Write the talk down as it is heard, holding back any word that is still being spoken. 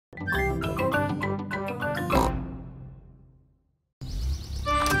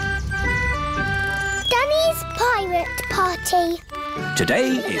party. Today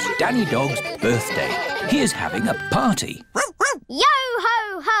is Danny Dog's birthday. He is having a party.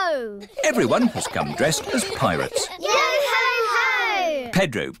 Yo-ho-ho! Everyone has come dressed as pirates. Yo-ho-ho!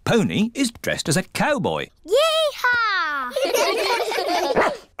 Pedro Pony is dressed as a cowboy. Yee-haw!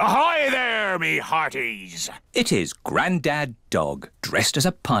 Ahoy there, me hearties! It is Grandad Dog dressed as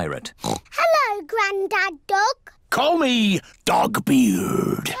a pirate. Hello, Grandad Dog. Call me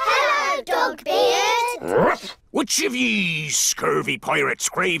Dogbeard. Hello, Dogbeard. Which of ye scurvy pirates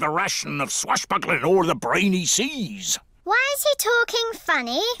crave a ration of swashbuckling o'er the briny seas? Why is he talking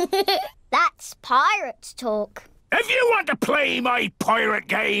funny? That's pirate talk. If you want to play my pirate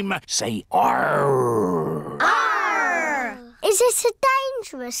game, say arr. Arr! Is this a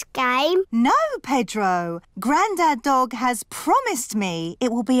dangerous game? No, Pedro. Grandad Dog has promised me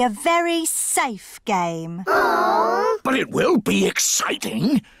it will be a very safe game. Aww. But it will be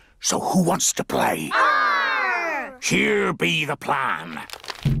exciting. So who wants to play? Arr! Here be the plan.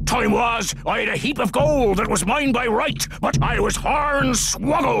 Time was, I had a heap of gold that was mine by right, but I was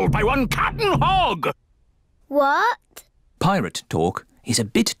horn-swoggled by one Captain Hog. What? Pirate talk is a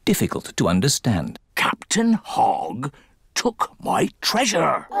bit difficult to understand. Captain Hog took my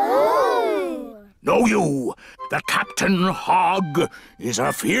treasure. Oh! Know you that Captain Hog is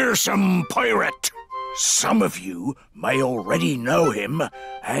a fearsome pirate? Some of you may already know him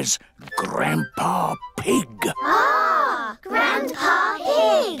as Grandpa Pig. Ah! Grandpa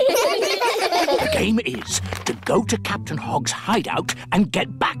Pig! The game is to go to Captain Hog's hideout and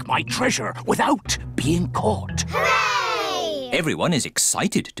get back my treasure without being caught. Hooray! Everyone is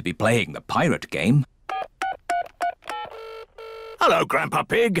excited to be playing the pirate game. Hello, Grandpa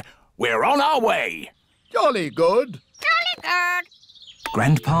Pig. We're on our way. Jolly good. Jolly good.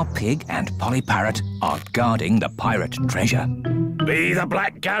 Grandpa Pig and Polly Parrot are guarding the pirate treasure. Be the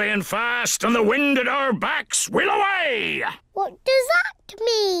black galleon fast and the wind at our backs, we'll away! What does that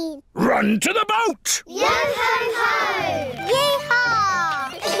mean? Run to the boat! Yo-ho-ho!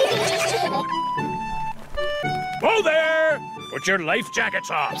 Yee-haw! Whoa there! Put your life jackets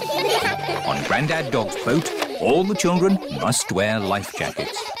on. On Grandad Dog's boat, all the children must wear life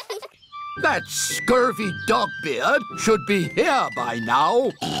jackets. That scurvy Dogbeard should be here by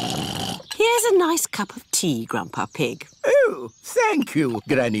now. Here's a nice cup of tea, Grandpa Pig. Oh, thank you,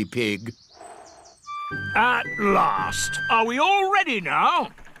 Granny Pig. At last. Are we all ready now?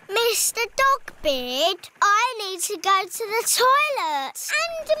 Mr. Dogbeard, I need to go to the toilet.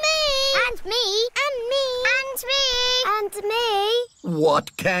 And me. And me. And me. And me. And me.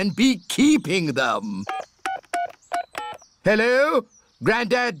 What can be keeping them? Hello,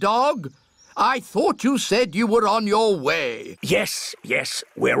 Grandad Dog? I thought you said you were on your way. Yes,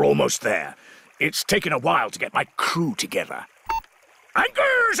 we're almost there. It's taken a while to get my crew together.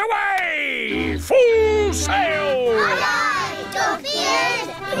 Anchors away! Full sail! Aye, aye, Dogbeard!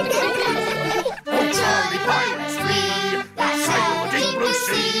 The jolly pirates we that sail the deep blue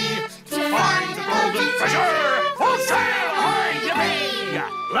sea to find the golden treasure. Full sail, ahoy, ye!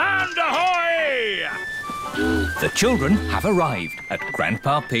 Land ahoy! The children have arrived at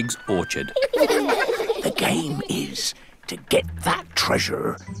Grandpa Pig's orchard. The game is to get that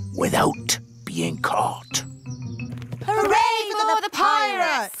treasure without being caught. Hooray for the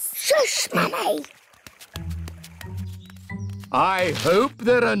pirates! Shush, Mummy! I hope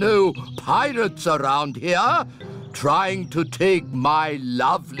there are no pirates around here trying to take my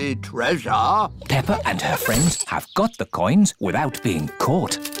lovely treasure. Peppa and her friends have got the coins without being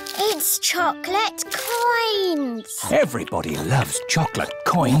caught. It's chocolate coins! Everybody loves chocolate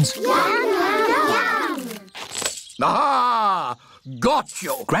coins. Yum, yum, yum! Ah! Got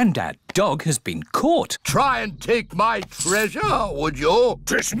you! Grandad Dog has been caught. Try and take my treasure, would you?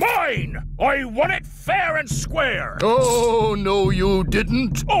 'Tis mine! I won it fair and square! Oh, no, you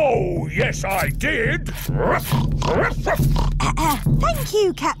didn't. Oh, yes, I did! Thank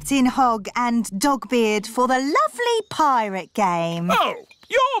you, Captain Hog and Dogbeard, for the lovely pirate game. Oh,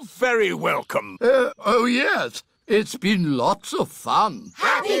 you're very welcome. Oh, yes. It's been lots of fun.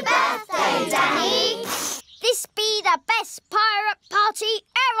 Happy birthday, Danny! This be the best pirate party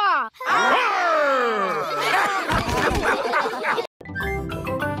ever!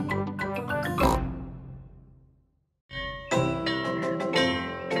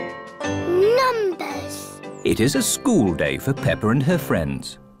 Numbers. It is a school day for Peppa and her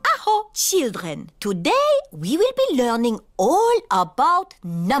friends. Aho, children. Today we will be learning all about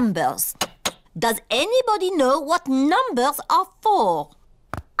numbers. Does anybody know what numbers are for?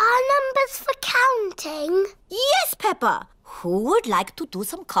 Are numbers for counting? Yes, Peppa. Who would like to do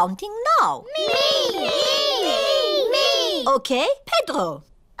some counting now? Me! Okay, Pedro.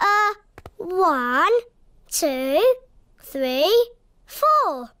 1, 2, 3,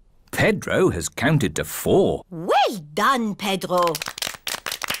 4. Pedro has counted to 4. Well done, Pedro.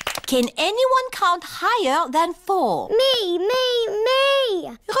 Can anyone count higher than 4? Me.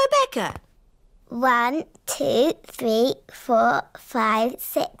 Rebecca. 1, 2, 3, 4, 5,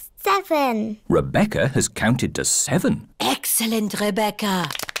 6, 7. Rebecca has counted to 7. Excellent, Rebecca.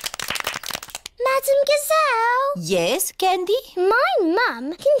 Madam Gazelle, Yes, Candy? my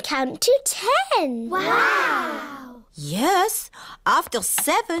mum can count to 10. Wow! Yes. After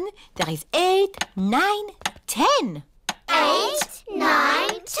 7, there is 8, 9, 10. 8, 9,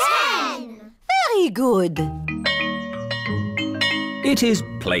 10. Very good. It is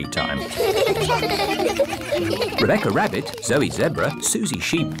playtime. Rebecca Rabbit, Zoe Zebra, Suzy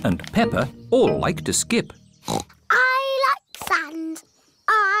Sheep and Peppa all like to skip. I like sand.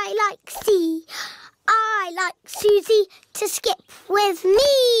 I like sea. I like Suzy to skip with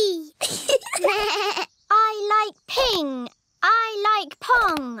me. I like ping. I like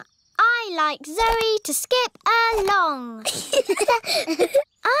pong. I like Zoe to skip along.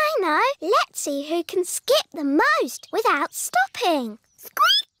 I know. Let's see who can skip the most without stopping.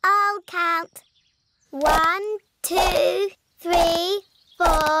 Squeak! I'll count. 1, 2, 3,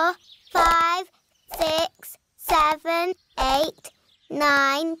 4, 5, 6, 7, 8,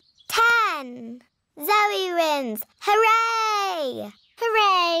 9, 10. Zoe wins. Hooray!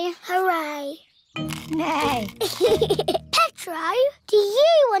 Hooray! Hooray! Nay. Pedro, do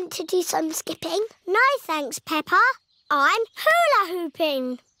you want to do some skipping? No, thanks, Peppa. I'm hula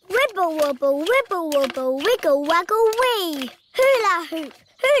hooping. Ribble wobble, wiggle waggle wee. Hula hoop.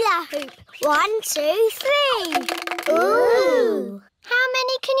 1, 2, 3. Ooh! How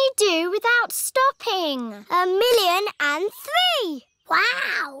many can you do without stopping? 1,000,003.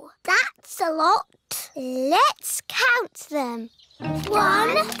 Wow, that's a lot. Let's count them.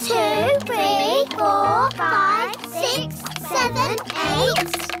 1, 2, 3, 4, 5, 6, 7, 8.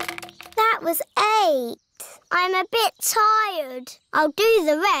 That was 8. I'm a bit tired. I'll do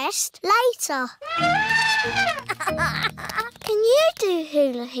the rest later. Can you do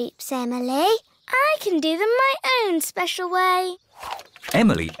hula hoops, Emily? I can do them my own special way.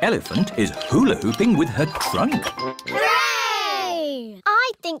 Emily Elephant is hula hooping with her trunk. Hooray!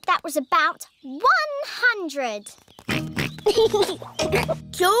 I think that was about 100.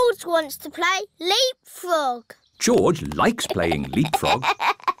 George wants to play leapfrog. George likes playing leapfrog.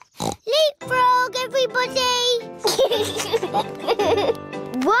 Leapfrog, everybody!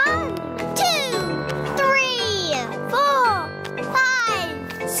 1, 2, 3, 4,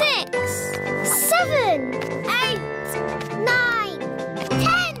 5, 6, 7, 8, 9,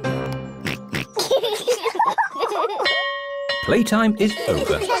 10. Playtime is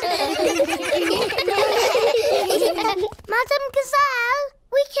over. Madam Gazelle,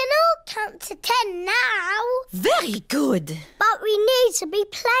 we can all count to 10 now. Very good. But we need to be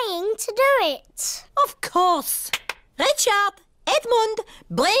playing to do it. Of course. Richard, Edmund,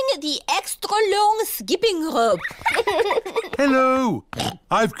 bring the extra long skipping rope. Hello.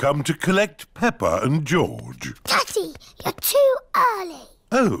 I've come to collect Peppa and George. Daddy, you're too early.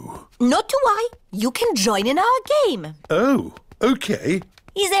 Oh. Not to worry. You can join in our game. Oh, OK.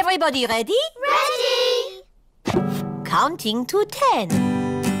 Is everybody ready? Ready? Counting to 10. 1,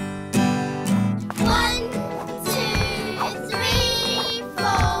 2, 3,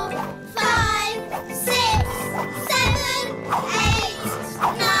 4, 5, 6, 7,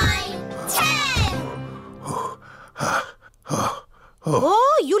 8, 9, 10.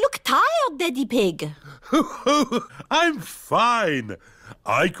 Oh, you look tired, Daddy Pig. I'm fine.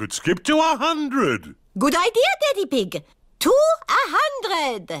 I could skip to 100. Good idea, Daddy Pig. To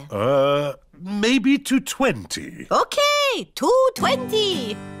 100. Maybe to 20. Okay, to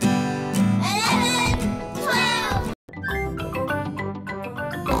 20. 11, 12.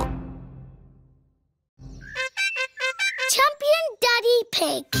 Champion Daddy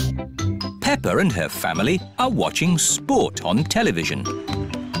Pig. Peppa and her family are watching sport on television.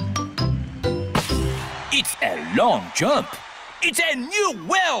 It's a long jump. It's a new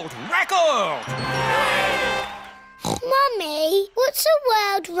world record! Mummy, what's a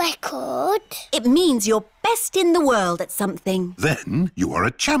world record? It means you're best in the world at something. Then you are a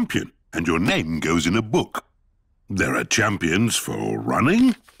champion, and your name goes in a book. There are champions for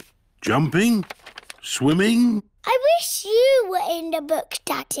running, jumping, swimming. I wish you were in the book,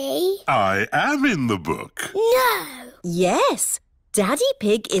 Daddy. I am in the book. No. Yes, Daddy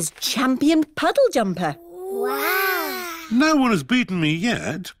Pig is champion puddle jumper. Wow. No one has beaten me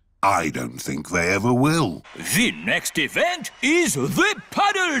yet. I don't think they ever will. The next event is the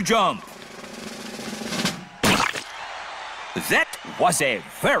puddle jump. That was a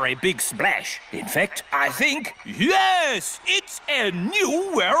very big splash. In fact, I think, yes, it's a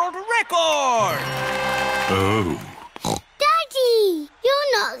new world record! Oh. Daddy,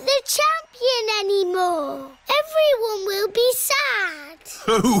 you're not the champion anymore. Everyone will be sad.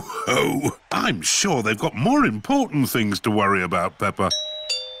 Ho, ho! I'm sure they've got more important things to worry about, Peppa.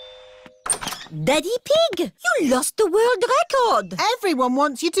 Daddy Pig, you lost the world record. Everyone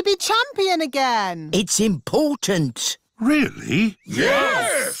wants you to be champion again. It's important. Really?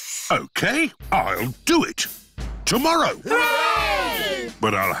 Yes! OK, I'll do it. Tomorrow. Hooray!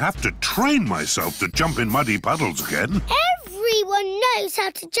 But I'll have to train myself to jump in muddy puddles again. Everyone knows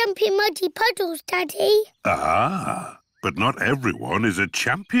how to jump in muddy puddles, Daddy. Ah, but not everyone is a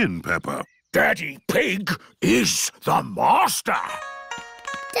champion, Peppa. Daddy Pig is the master.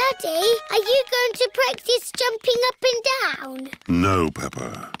 Daddy, are you going to practice jumping up and down? No,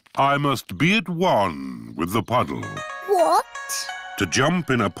 Peppa. I must be at one with the puddle. What? To jump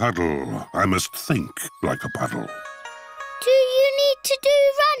in a puddle, I must think like a puddle. Do you need to do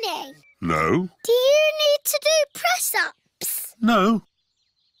running? No? Do you need to do press-ups? No.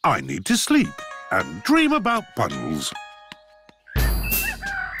 I need to sleep and dream about puddles.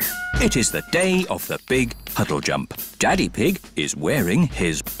 It is the day of the big puddle jump. Daddy Pig is wearing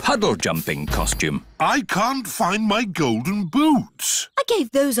his puddle jumping costume. I can't find my golden boots. I gave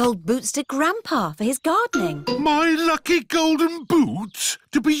those old boots to Grandpa for his gardening. My lucky golden boots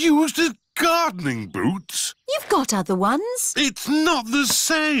to be used as gardening boots. You've got other ones. It's not the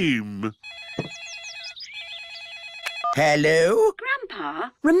same. Hello? Grandpa?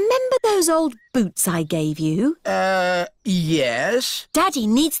 Remember those old boots I gave you? Yes. Daddy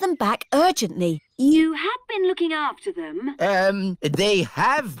needs them back urgently. You have been looking after them. They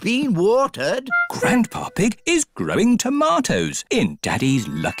have been watered. Grandpa Pig is growing tomatoes in Daddy's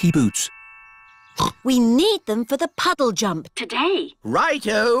lucky boots. We need them for the puddle jump. Today.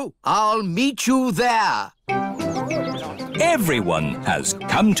 Righto, I'll meet you there. Everyone has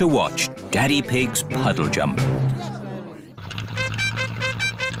come to watch Daddy Pig's puddle jump.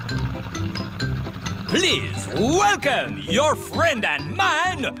 Please welcome your friend and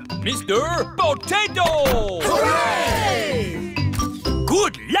mine, Mr. Potato! Hooray!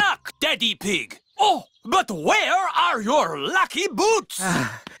 Good luck, Daddy Pig. Oh, but where are your lucky boots?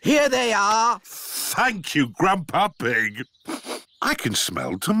 Here they are. Thank you, Grandpa Pig. I can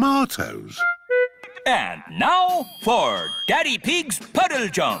smell tomatoes. And now for Daddy Pig's puddle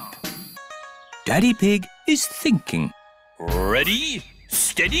jump. Daddy Pig is thinking. Ready,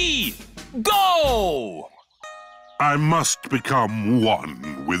 steady, go! I must become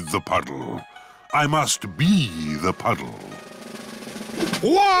one with the puddle. I must be the puddle.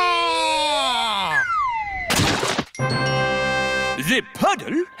 Wah! The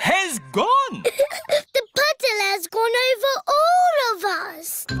puddle has gone. The puddle has gone over all of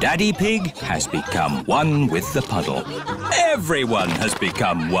us. Daddy Pig has become one with the puddle. Everyone has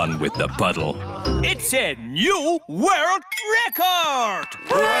become one with the puddle. It's a new world record!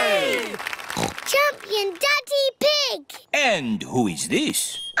 Hooray! Champion Daddy Pig. And who is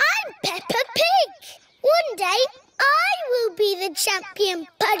this? I'm Peppa Pig. One day, I will be the champion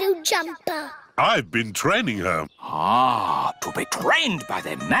puddle jumper. I've been training her. Ah, to be trained by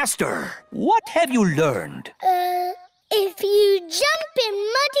the master. What have you learned? If you jump in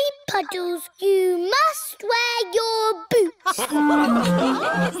muddy puddles, you must wear your boots.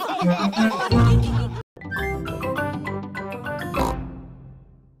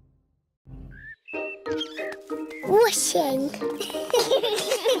 Washing.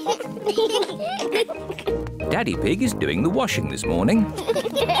 Daddy Pig is doing the washing this morning.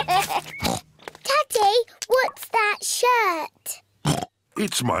 Daddy, what's that shirt?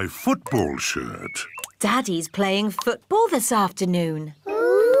 It's my football shirt. Daddy's playing football this afternoon.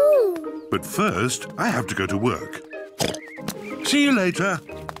 Ooh. But first, I have to go to work. See you later.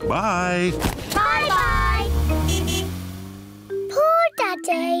 Bye. Bye-bye. Poor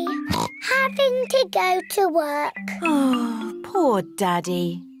Daddy, having to go to work. Oh, poor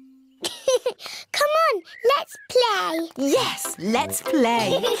Daddy. Come on, let's play. Yes, let's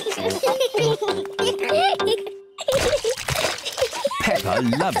play. Peppa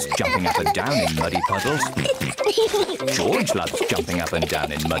loves jumping up and down in muddy puddles. George loves jumping up and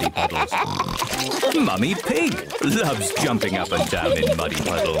down in muddy puddles. Mummy Pig loves jumping up and down in muddy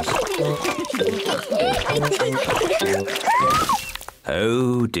puddles.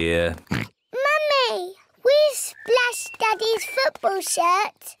 Oh dear. Mummy, we splashed Daddy's football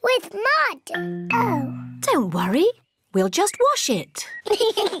shirt with mud. Oh. Don't worry, we'll just wash it.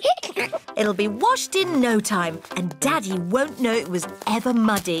 It'll be washed in no time, and Daddy won't know it was ever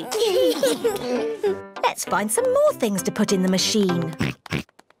muddy. Let's find some more things to put in the machine.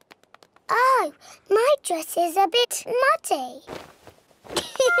 Oh, my dress is a bit muddy.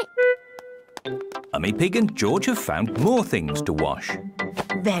 Mummy Pig and George have found more things to wash.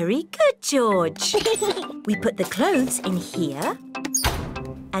 Very good, George. We put the clothes in here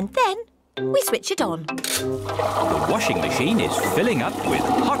and then we switch it on. The washing machine is filling up with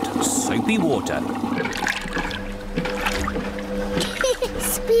hot, soapy water.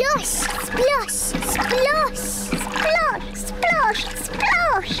 Splosh, splosh, splosh, splosh, splosh,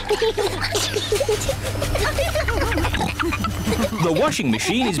 splosh. The washing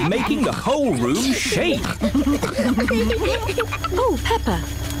machine is making the whole room shake. Oh, Peppa,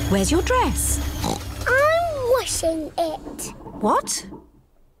 where's your dress? I'm washing it. What?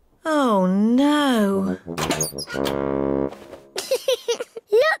 Oh, no.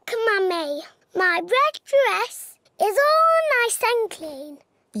 Look, Mummy. My red dress is all nice and clean.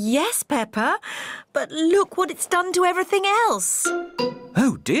 Yes, Peppa, but look what it's done to everything else.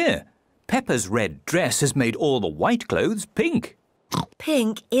 Oh dear, Peppa's red dress has made all the white clothes pink.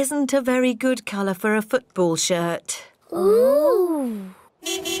 Pink isn't a very good colour for a football shirt. Ooh.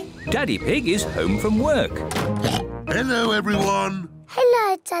 Daddy Pig is home from work. Hello, everyone.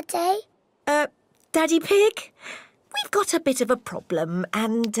 Hello, Daddy. Daddy Pig, we've got a bit of a problem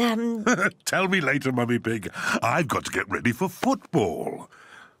and, Tell me later, Mummy Pig. I've got to get ready for football.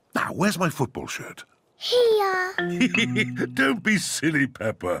 Now, where's my football shirt? Here. Don't be silly,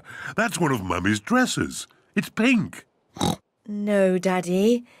 Peppa. That's one of Mummy's dresses. It's pink. No,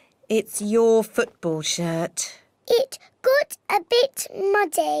 Daddy, it's your football shirt. It got a bit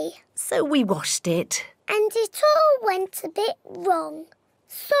muddy. So we washed it. And it all went a bit wrong.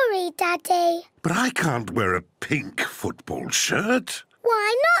 Sorry, Daddy. But I can't wear a pink football shirt.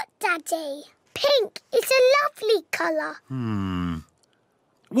 Why not, Daddy? Pink is a lovely colour.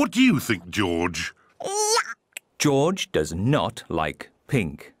 What do you think, George? Yuck. George does not like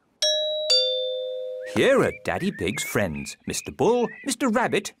pink. Here are Daddy Pig's friends, Mr. Bull, Mr.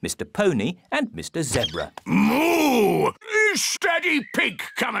 Rabbit, Mr. Pony and Mr. Zebra. Moo! Is Daddy Pig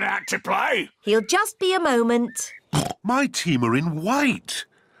coming out to play? He'll just be a moment. My team are in white.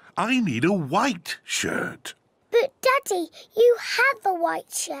 I need a white shirt. But, Daddy, you have a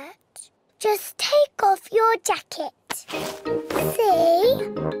white shirt. Just take off your jacket.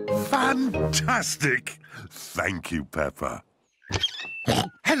 See? Fantastic. Thank you, Peppa.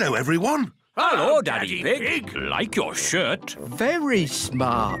 Hello, everyone. Hello, Daddy Pig. Like your shirt. Very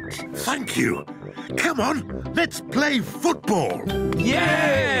smart. Thank you. Come on, let's play football.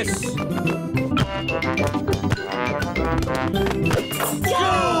 Yes! Go!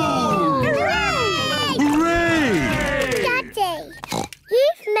 Hooray! Hooray! Daddy,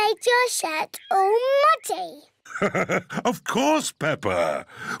 you've made your shirt all muddy. Of course, Peppa.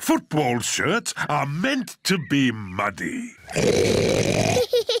 Football shirts are meant to be muddy.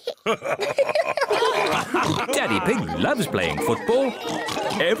 Daddy Pig loves playing football.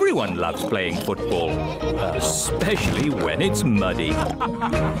 Everyone loves playing football, especially when it's muddy.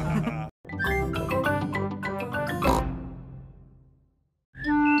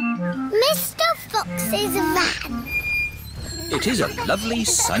 Mr. Fox's van. It is a lovely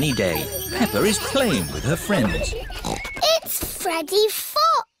sunny day. Peppa is playing with her friends. It's Freddy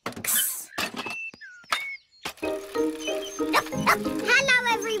Fox. Hello,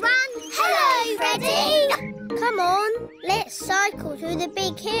 everyone. Hello, Freddy. Come on, let's cycle to the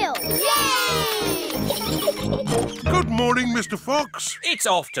big hill. Yay! Good morning, Mr. Fox. It's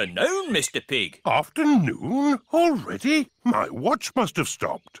afternoon, Mr. Pig. Afternoon? Already? My watch must have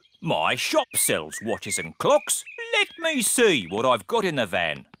stopped. My shop sells watches and clocks. Let me see what I've got in the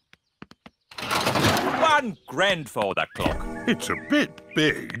van. One grandfather clock. It's a bit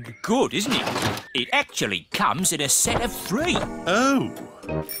big. Good, isn't it? It actually comes in a set of 3. Oh.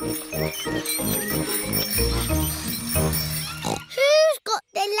 Who's got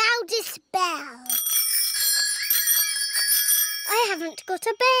the loudest bell? I haven't got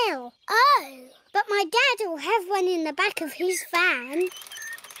a bell. Oh, but my dad will have one in the back of his van.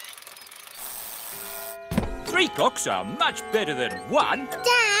 3 clocks are much better than 1.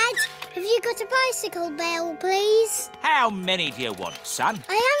 Dad, have you got a bicycle bell, please? How many do you want, son?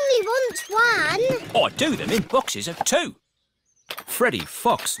 I only want one. I do them in boxes of 2. Freddy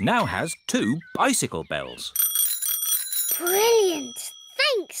Fox now has 2 bicycle bells. Brilliant.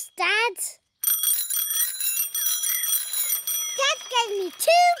 Thanks, Dad. Dad gave me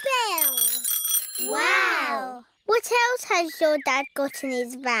 2 bells. Wow. What else has your dad got in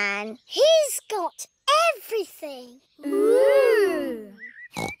his van? He's got everything. Ooh.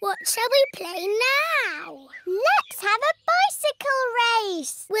 What shall we play now? Let's have a bicycle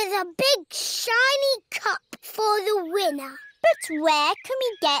race with a big shiny cup for the winner. But where can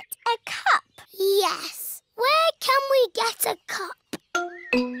we get a cup? Yes, where can we get a cup?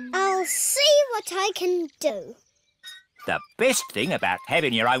 I'll see what I can do. The best thing about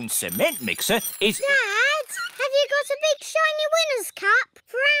having your own cement mixer is... Dad, have you got a big shiny winner's cup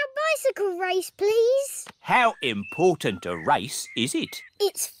for our bicycle race, please? How important a race is it?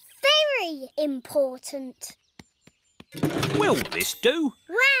 It's very important. Will this do?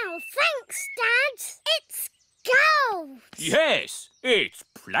 Wow, thanks, Dad. It's gold. Yes, it's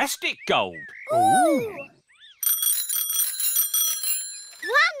plastic gold. Ooh.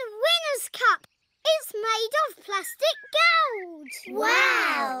 One winner's cup. It's made of plastic gold.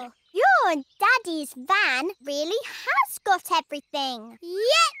 Wow. Your Daddy's van really has got everything.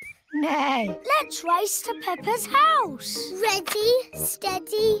 Yep. Nay. Let's race to Peppa's house. Ready,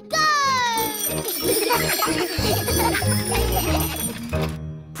 steady, go!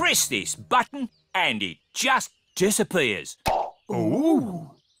 Press this button and it just disappears.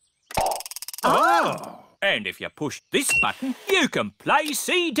 Ooh. Oh. And if you push this button, you can play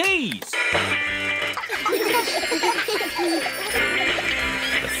CDs.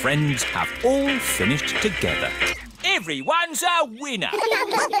 The friends have all finished together. Everyone's a winner.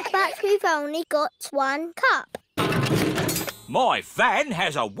 But we've only got one cup. My van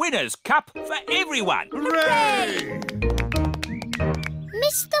has a winner's cup for everyone. Hooray!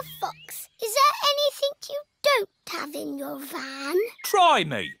 Mr. Fox, is there anything you don't have in your van? Try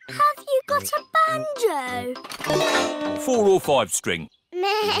me. Have you got a banjo? 4 or 5 string.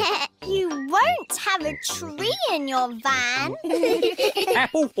 You won't have a tree in your van.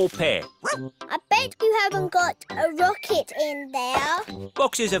 Apple or pear? I bet you haven't got a rocket in there.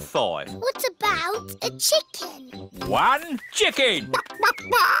 Boxes of 5. What about a chicken? 1 chicken.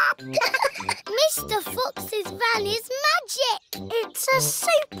 Mr. Fox's van is magic. It's a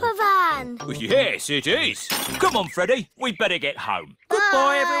super van. Yes, it is. Come on, Freddy. We'd better get home.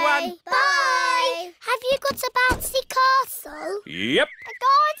 Goodbye, everyone. Bye. Have you got a bouncy castle? Yep. A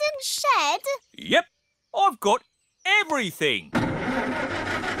garden shed? Yep. I've got everything.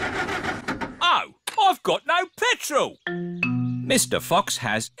 Oh, I've got no petrol. Mr. Fox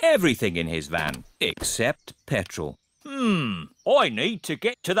has everything in his van except petrol. I need to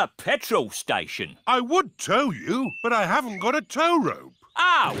get to the petrol station. I would tow you, but I haven't got a tow rope.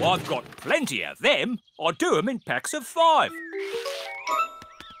 Oh, I've got plenty of them. I do them in packs of 5.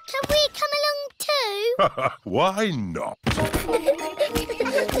 Can we come along too? Why not?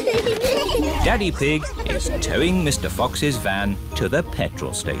 Daddy Pig is towing Mr. Fox's van to the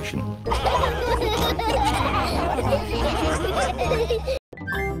petrol station.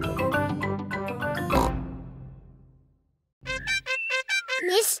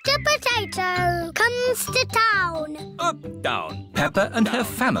 Mr. Potato comes to town. Up, down. Peppa and her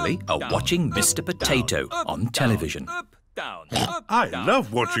family are watching Mr. Potato on television. Up, down. I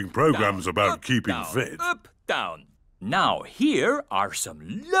love watching programmes about keeping fit. Up, down. Now, here are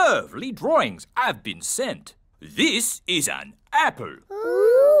some lovely drawings I've been sent. This is an apple.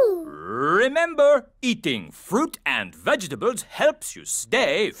 Ooh. Remember, eating fruit and vegetables helps you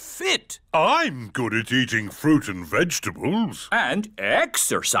stay fit. I'm good at eating fruit and vegetables. And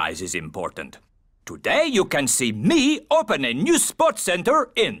exercise is important. Today you can see me open a new sports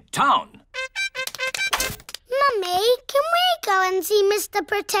centre in town. Mummy, can we go and see Mr.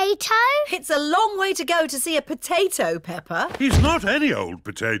 Potato? It's a long way to go to see a potato, Peppa. He's not any old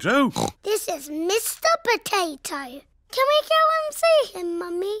potato. This is Mr. Potato. Can we go and see him,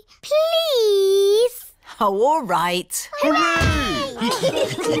 Mummy? Please? Oh, all right.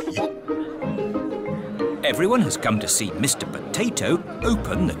 Everyone has come to see Mr. Potato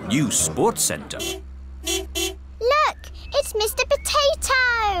open the new sports centre. Look, it's Mr.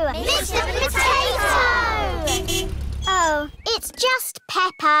 Potato! Mr. Potato! Oh, it's just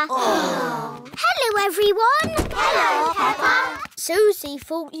Peppa. Oh. Hello, everyone. Hello, Peppa. Suzy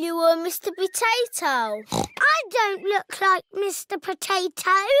thought you were Mr. Potato. I don't look like Mr.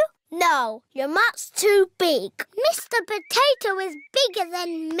 Potato. No, you're much too big. Mr. Potato is bigger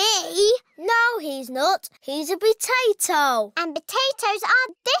than me. No, he's not. He's a potato. And potatoes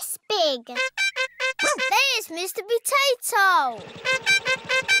aren't this big. There's Mr. Potato.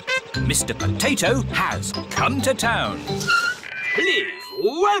 Mr. Potato has come to town. Please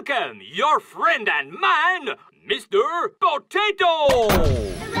welcome your friend and mine, Mr. Potato.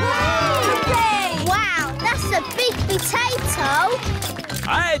 Hooray! Wow, that's a big potato.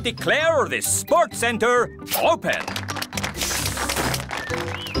 I declare this sports centre open.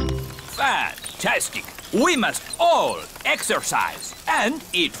 Fantastic. We must all exercise. and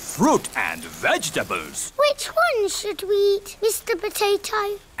eat fruit and vegetables. Which one should we eat, Mr.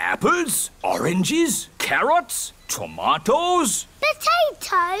 Potato? Apples, oranges, carrots, tomatoes.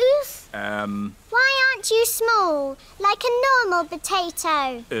 Potatoes? Why aren't you small, like a normal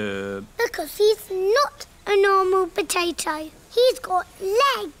potato? Because he's not a normal potato. He's got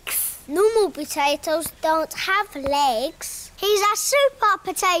legs. Normal potatoes don't have legs. He's a super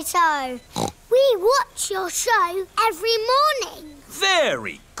potato. We watch your show every morning.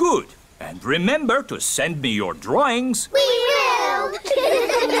 Very good. And remember to send me your drawings. We will.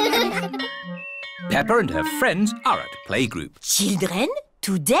 Peppa and her friends are at playgroup. Children,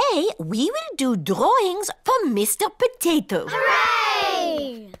 today we will do drawings for Mr. Potato.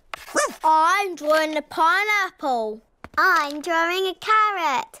 Hooray! I'm drawing a pineapple. I'm drawing a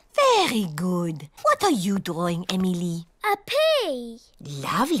carrot. Very good. What are you drawing, Emily? A pea.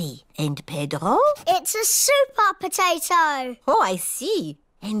 Lovely. And Pedro? It's a super potato. Oh, I see.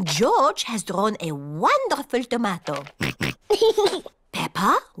 And George has drawn a wonderful tomato.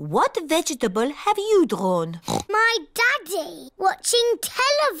 Peppa, what vegetable have you drawn? My daddy watching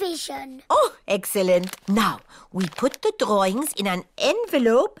television. Oh, excellent. Now, we put the drawings in an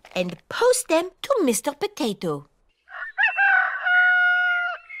envelope and post them to Mr. Potato.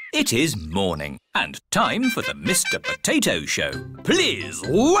 It is morning and time for the Mr. Potato Show. Please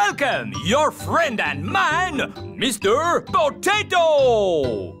welcome your friend and mine, Mr.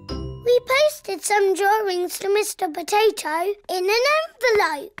 Potato! We posted some drawings to Mr. Potato in an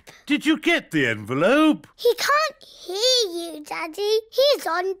envelope. Did you get the envelope? He can't hear you, Daddy. He's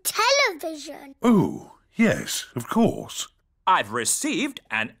on television. Oh, yes, of course. I've received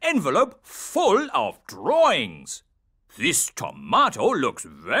an envelope full of drawings. This tomato looks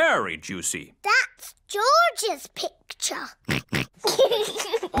very juicy. That's George's picture.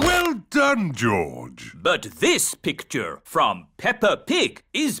 Well done, George. But this picture from Peppa Pig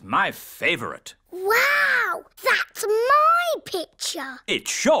is my favourite. Wow, that's my picture. It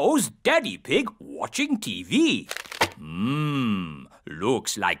shows Daddy Pig watching TV.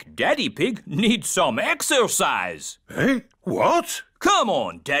 Looks like Daddy Pig needs some exercise. Eh? What? Come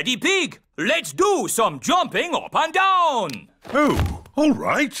on, Daddy Pig. Let's do some jumping up and down. Oh, all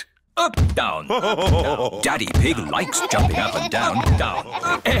right. Up, down, up, down. Daddy Pig likes jumping up and down, down.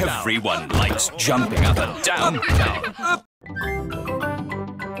 Up, everyone likes jumping up and down, down. Up.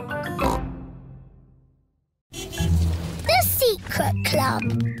 The Secret Club.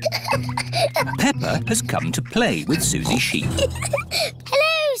 Peppa has come to play with Suzy Sheep.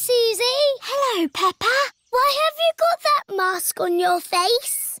 Hello, Suzy. Hello, Peppa. Why have you got that mask on your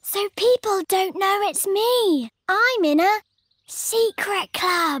face? So people don't know it's me. I'm in a secret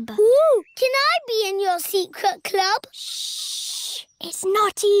club. Ooh, can I be in your secret club? Shh. It's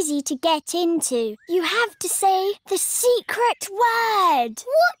not easy to get into. You have to say the secret word.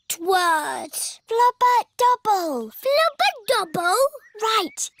 What word? Flubber-double. Flubber-double?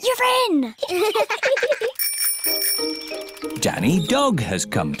 Right, you're in. Danny Dog has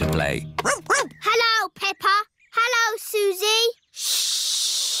come to play. Hello, Peppa. Hello, Suzy.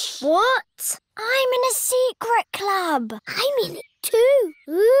 Shh. What? I'm in a secret club. I'm in it too.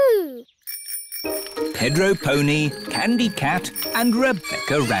 Ooh. Pedro Pony, Candy Cat and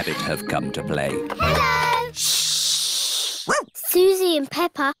Rebecca Rabbit have come to play. Hello. Shh. Suzy and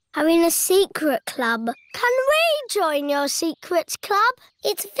Peppa are in a secret club. Can we join your secret club?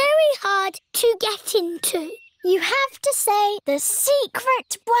 It's very hard to get into. You have to say the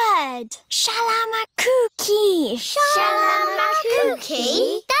secret word. Shalamakuki. Shalamakuki?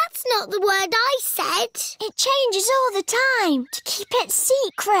 That's not the word I said. It changes all the time to keep it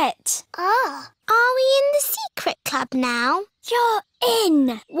secret. Ah. Are we in the secret club now? You're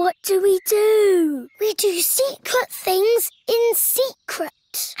in. What do? We do secret things in secret.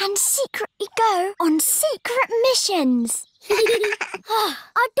 And secretly go on secret missions.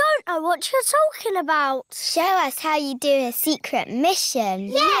 I don't know what you're talking about. Show us how you do a secret mission.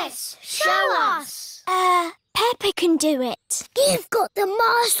 Yes, show us. Peppa can do it. You've got the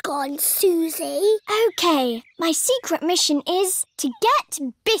mask on, Suzy. OK, my secret mission is to get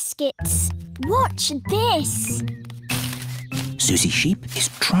biscuits. Watch this. Suzy Sheep is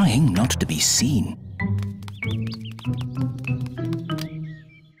trying not to be seen.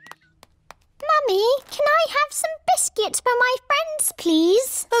 Mummy, can I have some biscuits for my friends,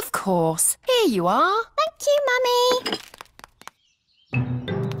 please? Of course. Here you are. Thank you, Mummy.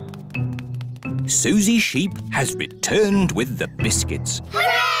 Suzy Sheep has returned with the biscuits.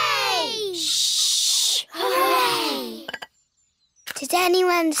 Hooray! Shh! Hooray! Did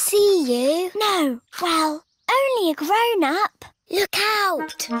anyone see you? No. Well, only a grown-up. Look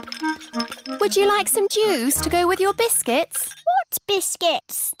out! Would you like some juice to go with your biscuits? What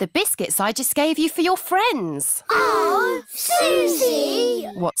biscuits? The biscuits I just gave you for your friends. Oh, Suzy!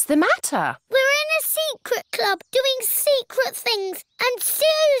 What's the matter? We're in a secret club doing secret things and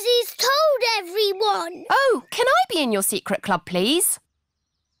Suzy's told everyone. Oh, can I be in your secret club, please?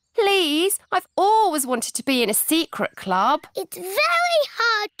 Please, I've always wanted to be in a secret club. It's very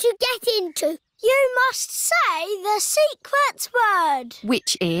hard to get into. You must say the secret word.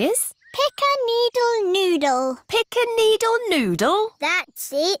 Which is? Pick-a-needle-noodle. Pick-a-needle-noodle?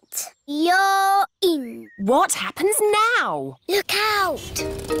 That's it. You're in. What happens now? Look out.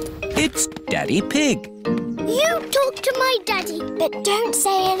 It's Daddy Pig. You talk to my daddy. But don't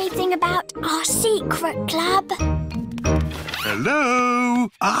say anything about our secret club. Hello?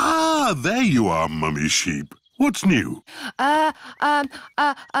 Ah, there you are, Mummy Sheep. What's new?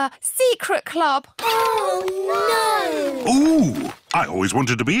 Secret club. Oh, no. Ooh, I always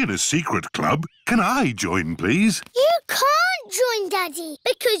wanted to be in a secret club. Can I join, please? You can't join Daddy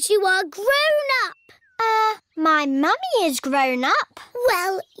because you are grown up. My mummy is grown up.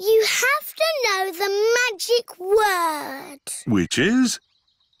 Well, you have to know the magic word. Which is?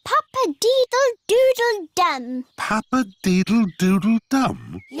 Papa-deedle-doodle-dum.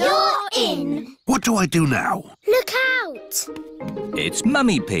 Papa-deedle-doodle-dum. You're in. What do I do now? Look out. It's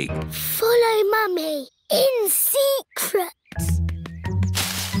Mummy Pig. Follow Mummy in secret.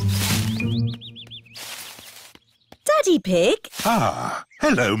 Daddy Pig, Ah,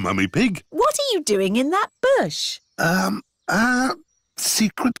 hello, Mummy Pig. what are you doing in that bush?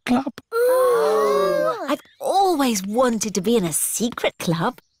 Secret club? Oh. I've always wanted to be in a secret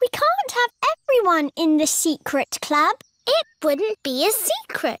club. We can't have everyone in the secret club. It wouldn't be a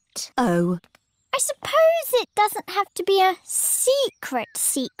secret. Oh, I suppose it doesn't have to be a secret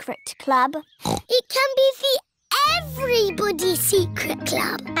club. It can be the Everybody Secret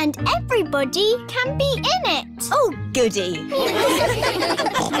Club. And everybody can be in it. oh goody.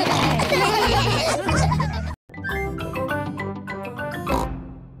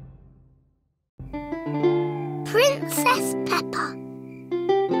 Princess Peppa.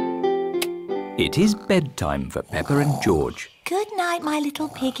 It is bedtime for Peppa and George. Good night, my little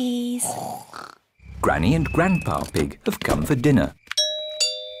piggies. Granny and Grandpa Pig have come for dinner.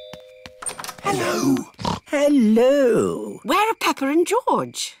 Hello. Hello. Where are Peppa and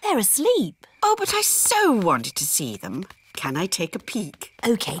George? They're asleep. Oh, but I so wanted to see them. Can I take a peek?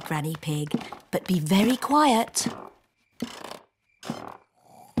 OK, Granny Pig, but be very quiet.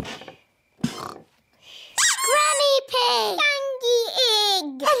 Granny Pig. Gangy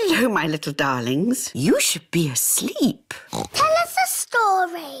Egg. Hello, my little darlings. You should be asleep. Tell us a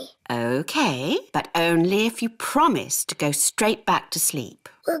story. OK, but only if you promise to go straight back to sleep.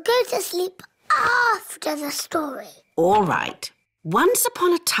 We'll go to sleep after the story. All right. Once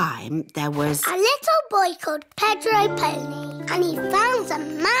upon a time, there was... A little boy called Pedro Pony, and he found a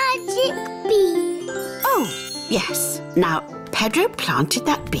magic bean. Oh, yes. Now, Pedro planted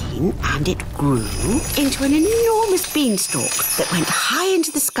that bean and it grew into an enormous beanstalk that went high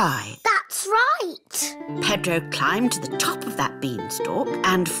into the sky. That's right. Pedro climbed to the top of that beanstalk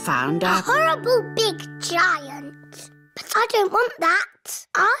and found A horrible big giant. But I don't want that.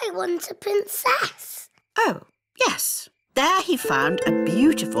 I want a princess. Oh, yes. There he found a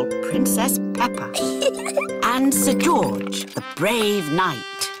beautiful Princess Peppa and Sir George, the brave knight.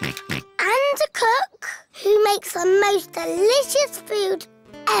 And a cook who makes the most delicious food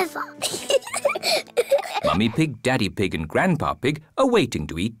ever. Mummy Pig, Daddy Pig and Grandpa Pig are waiting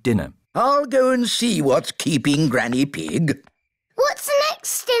to eat dinner. I'll go and see what's keeping Granny Pig. What's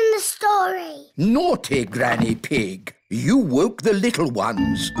next in the story? Naughty Granny Pig. You woke the little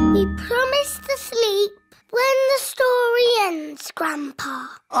ones. We promised to sleep when the story ends, Grandpa.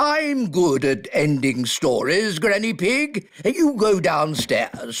 I'm good at ending stories, Granny Pig. You go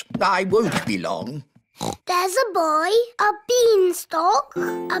downstairs. I won't be long. There's a boy, a beanstalk,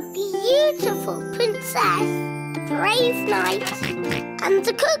 a beautiful princess, a brave knight, and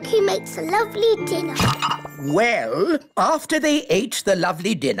a cook who makes a lovely dinner. Well, after they ate the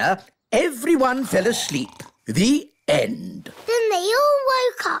lovely dinner, everyone fell asleep. The end. Then they all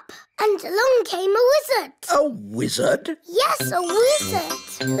woke up, and along came a wizard. A wizard? Yes, a wizard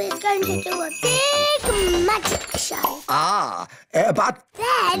who is going to do a big magic show. Ah, but...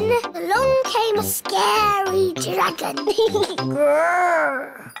 Then along came a scary dragon.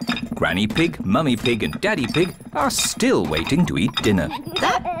 Granny Pig, Mummy Pig and Daddy Pig are still waiting to eat dinner.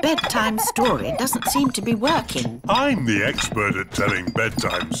 That bedtime story doesn't seem to be working. I'm the expert at telling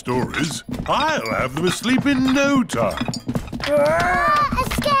bedtime stories. I'll have them asleep in no time. A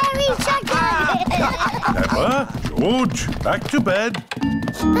scary dragon. Peppa, George, back to bed.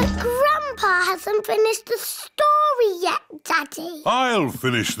 But Grandpa hasn't finished the story yet, Daddy. I'll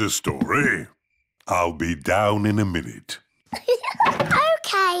finish the story. I'll be down in a minute.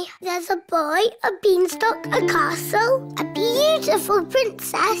 OK, there's a boy, a beanstalk, a castle, a beautiful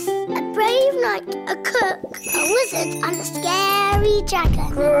princess, a brave knight, a cook, a wizard and a scary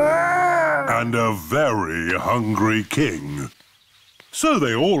dragon. And a very hungry king. So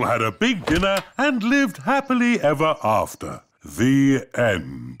they all had a big dinner and lived happily ever after. The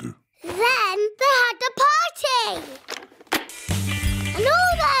end. Then they had a party. And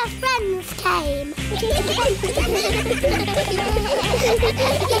all their friends came.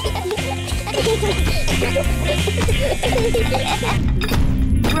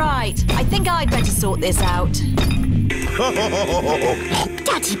 Right, I think I'd better sort this out.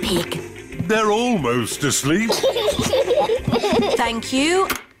 Daddy Pig. They're almost asleep. Thank you.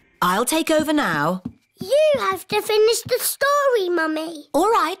 I'll take over now. You have to finish the story, Mummy. All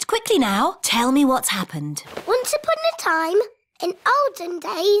right, quickly now. Tell me what's happened. Once upon a time, in olden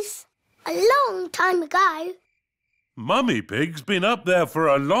days, a long time ago. Mummy Pig's been up there for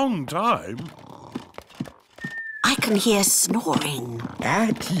a long time. I can hear snoring.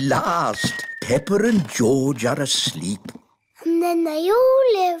 At last, Peppa and George are asleep. And then they all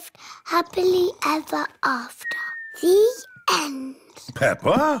lived happily ever after. The end.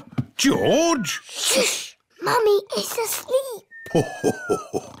 Peppa? George? Shush! Mummy is asleep.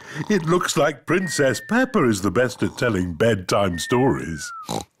 It looks like Princess Peppa is the best at telling bedtime stories.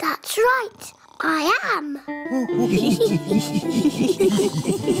 That's right. I am.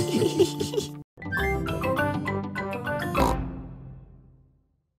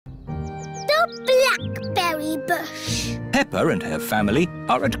 The blackberry bush. Peppa and her family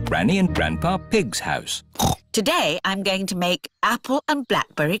are at Granny and Grandpa Pig's house. Today I'm going to make apple and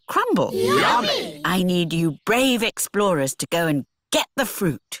blackberry crumble. Yummy! I need you brave explorers to go and get the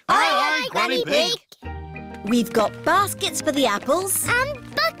fruit. Aye, Granny Pig. We've got baskets for the apples. And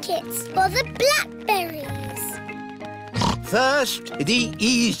buckets for the blackberries. First, the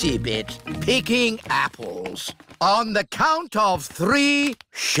easy bit, picking apples. On the count of 3,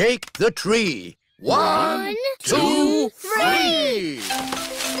 shake the tree. 1, 2, 3!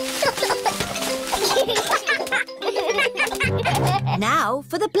 Now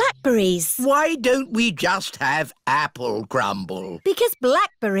for the blackberries. Why don't we just have apple crumble? Because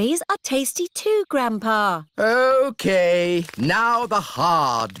blackberries are tasty too, Grandpa. OK, now the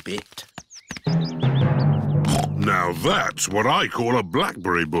hard bit. Now that's what I call a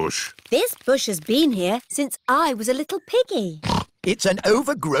blackberry bush. This bush has been here since I was a little piggy. It's an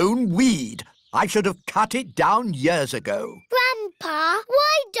overgrown weed. I should have cut it down years ago. Grandpa,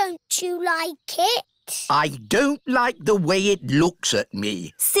 why don't you like it? I don't like the way it looks at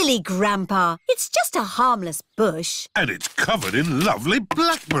me. Silly Grandpa, it's just a harmless bush. And it's covered in lovely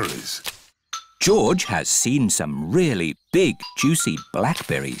blackberries. George has seen some really big, juicy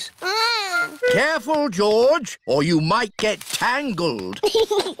blackberries. Careful, George, or you might get tangled.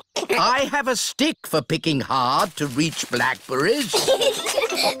 I have a stick for picking hard to reach blackberries.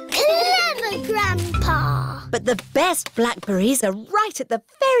 Clever, Grandpa. But the best blackberries are right at the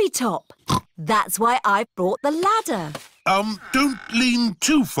very top. That's why I brought the ladder. Don't lean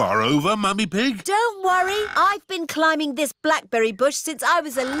too far over, Mummy Pig. Don't worry, I've been climbing this blackberry bush since I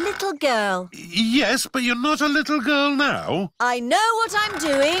was a little girl. Yes, but you're not a little girl now. I know what I'm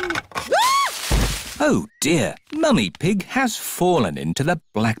doing. Oh dear, Mummy Pig has fallen into the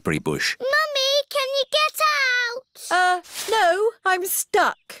blackberry bush. Mummy, can you get out? No, I'm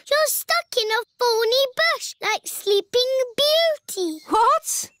stuck. You're stuck in a thorny bush like Sleeping Beauty.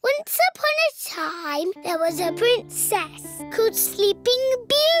 What? Once upon a time, there was a princess called Sleeping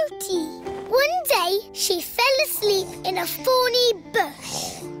Beauty. One day, she fell asleep in a thorny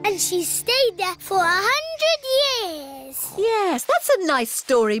bush. And she stayed there for 100 years. Yes, that's a nice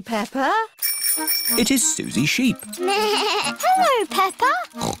story, Peppa. It is Suzy Sheep. Hello, Peppa.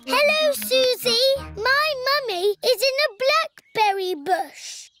 Hello, Suzy. My mummy is in a blackberry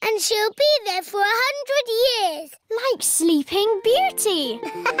bush. And she'll be there for 100 years. Like Sleeping Beauty.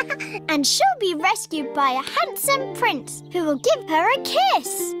 And she'll be rescued by a handsome prince who will give her a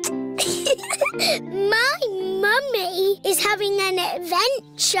kiss. My mummy is having an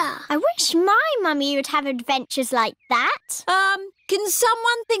adventure. I wish my mummy would have adventures like that. Can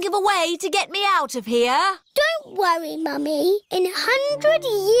someone think of a way to get me out of here? Don't worry, Mummy. In 100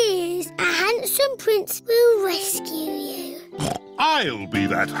 years, a handsome prince will rescue you. I'll be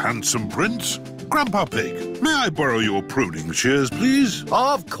that handsome prince. Grandpa Pig, may I borrow your pruning shears, please?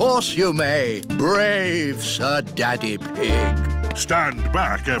 Of course you may, brave Sir Daddy Pig. Stand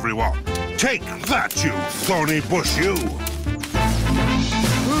back, everyone. Take that, you thorny bush, you!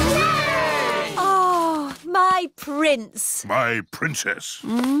 Oh, my prince. My princess.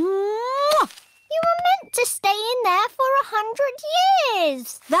 Mwah! You were meant to stay in there for 100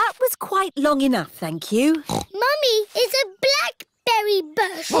 years. That was quite long enough, thank you. Mummy is a blackberry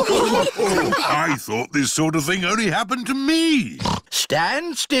bush. I thought this sort of thing only happened to me.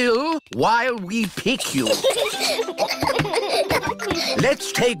 Stand still while we pick you.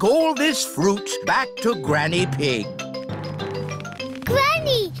 Let's take all this fruit back to Granny Pig.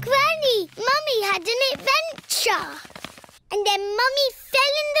 Granny, Mummy had an adventure. And then Mummy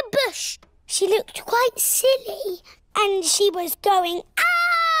fell in the bush. She looked quite silly. And she was going,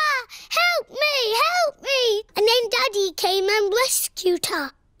 ah! Help me, help me! And then Daddy came and rescued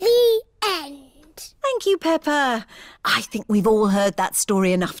her. The end. Thank you, Peppa. I think we've all heard that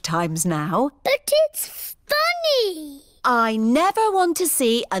story enough times now. But it's funny. I never want to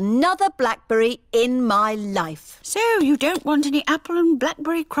see another blackberry in my life. So you don't want any apple and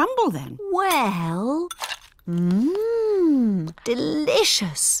blackberry crumble then? Well,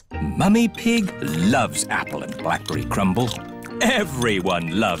 delicious. Mummy Pig loves apple and blackberry crumble.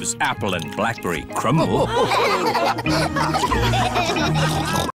 Everyone loves apple and blackberry crumble.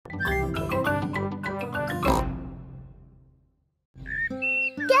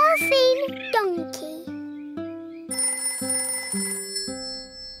 Delphine Donkey.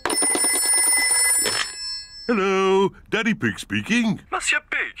 Hello, Daddy Pig speaking. Monsieur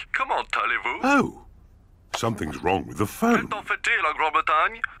Pig, comment allez-vous? Oh, something's wrong with the phone. Qu'est-on fêté la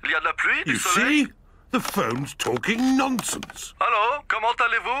Grande-Bretagne? Il y a de la pluie, du You soleil? see? The phone's talking nonsense. Allô, comment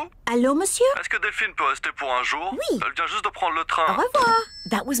allez-vous? Allô, monsieur? Est-ce que Delphine peut rester pour un jour? Oui. Elle vient juste de prendre le train. Au revoir.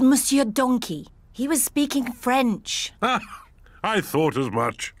 That was Monsieur Donkey. He was speaking French. I thought as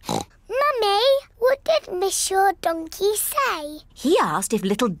much. Mummy, what did Monsieur Donkey say? He asked if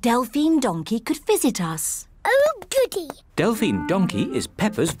little Delphine Donkey could visit us. Oh, goody. Delphine Donkey is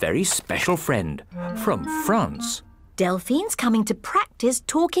Peppa's very special friend from France. Delphine's coming to practice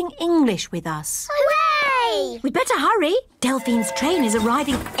talking English with us. Hooray! We'd better hurry. Delphine's train is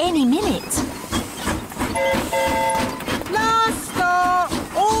arriving any minute. Last stop,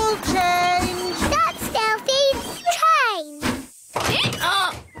 all change. That's Delphine's train.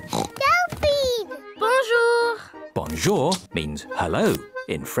 Delphine! Bonjour. Bonjour means hello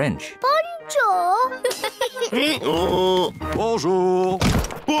in French. Bonjour. Bonjour.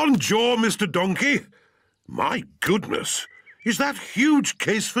 Bonjour, Mr. Donkey. My goodness, is that huge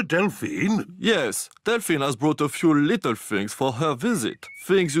case for Delphine? Yes, Delphine has brought a few little things for her visit.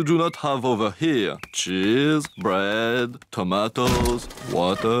 Things you do not have over here. Cheese, bread, tomatoes,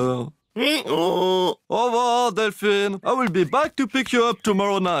 water. Au revoir, Delphine. I will be back to pick you up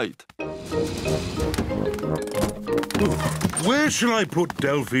tomorrow night. Where shall I put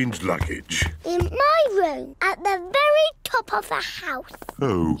Delphine's luggage? In my room, at the very top of the house.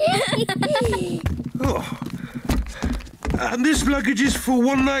 Oh. Oh. And this luggage is for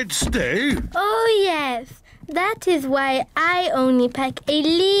one night stay? Oh, yes. That is why I only pack a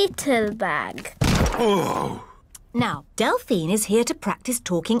little bag. Oh. Now, Delphine is here to practice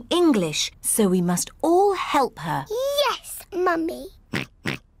talking English, so we must all help her. Yes, Mummy.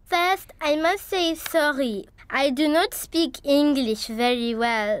 First, I must say sorry. I do not speak English very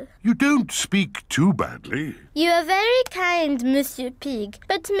well. You don't speak too badly. You are very kind, Monsieur Pig.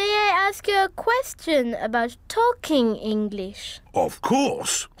 But may I ask you a question about talking English? Of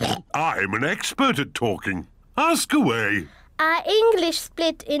course. I'm an expert at talking. Ask away. Are English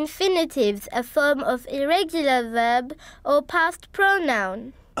split infinitives a form of irregular verb or past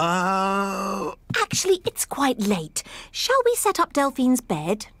pronoun? Actually, it's quite late. Shall we set up Delphine's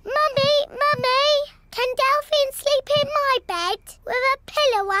bed? Mummy, can Delphine sleep in my bed with a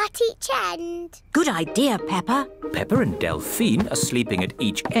pillow at each end? Good idea, Peppa. Peppa and Delphine are sleeping at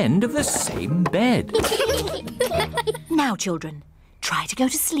each end of the same bed. Now, children, try to go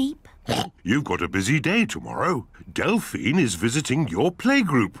to sleep. You've got a busy day tomorrow. Delphine is visiting your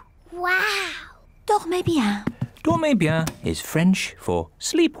playgroup. Wow. Dormez bien. Dormez bien is French for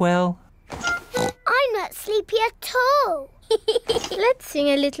sleep well. I'm not sleepy at all. Let's sing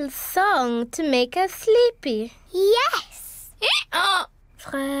a little song to make us sleepy. Yes.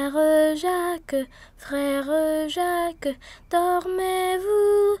 Frère Jacques,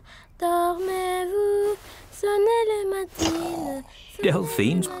 dormez-vous, dormez-vous, sonnez les matines.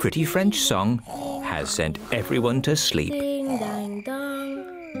 Delphine's pretty French song has sent everyone to sleep. Ding, dang, dong.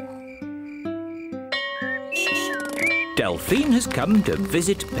 Delphine has come to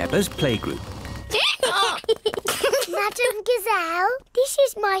visit Peppa's playgroup. Madame Gazelle, this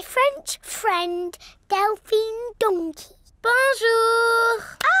is my French friend, Delphine Donkey.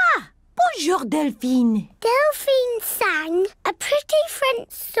 Bonjour. Ah, Bonjour, Delphine. Delphine sang a pretty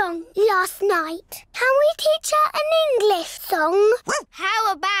French song last night. Can we teach her an English song?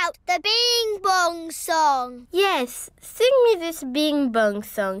 How about the Bing Bong song? Yes, sing me this Bing Bong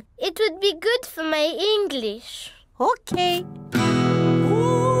song. It would be good for my English. Okay.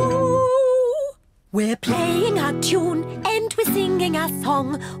 Ooh, we're playing a tune and we're singing a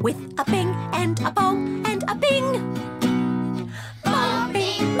song with a bing and a bong and a bing. Bong,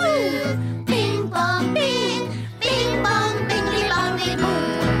 bing, boo. Bing, bong, bing. Bing, bong, bingly, bongly, boo.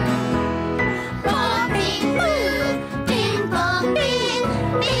 Bong, bing, boo. Bing, bong, bing.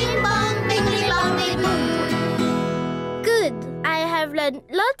 Bing, bong, bingly, bongly, boo. Good. I have learned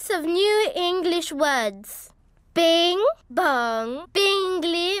lots of new English words. Bing, bong,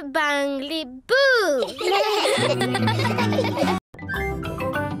 bingly, bangly, boo.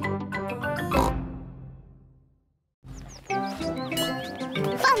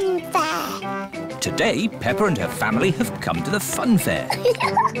 Fun fair. Today, Peppa and her family have come to the fun fair.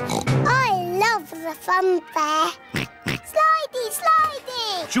 I love the fun fair. Slidey,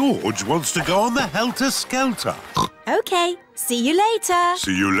 slidey. George wants to go on the helter-skelter. Okay, see you later.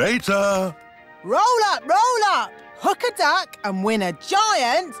 See you later. Roll up, hook a duck and win a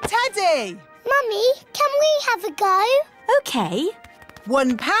giant teddy. Mummy, can we have a go? Okay.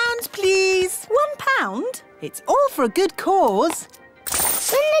 £1, please. £1? It's all for a good cause.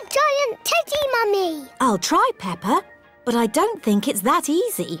 Win the giant teddy, Mummy. I'll try, Peppa, but I don't think it's that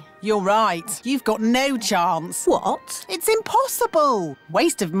easy. You're right. You've got no chance. What? It's impossible.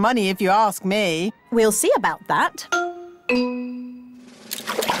 Waste of money if you ask me. We'll see about that.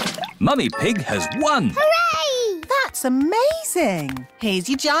 Mummy Pig has won. Hooray! That's amazing. Here's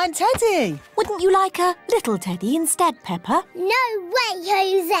your giant teddy. Wouldn't you like a little teddy instead, Peppa? No way,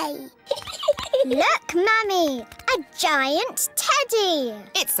 Jose. Look, Mummy, a giant teddy.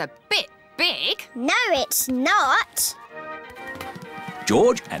 It's a bit big. No, it's not.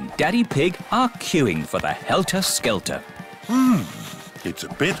 George and Daddy Pig are queuing for the helter-skelter. It's a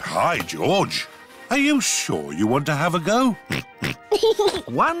bit high, George. Are you sure you want to have a go?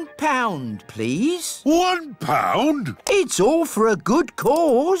 £1, please. £1? It's all for a good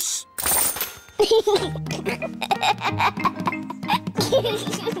cause.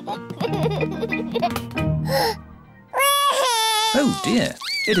 Oh dear,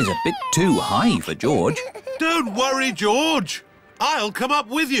 it is a bit too high for George. Don't worry, George. I'll come up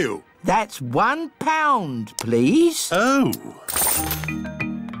with you. That's £1, please. Oh.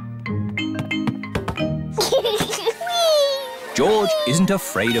 George isn't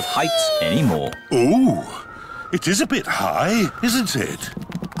afraid of heights anymore. Ooh, it is a bit high, isn't it?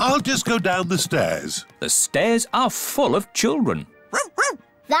 I'll just go down the stairs. The stairs are full of children.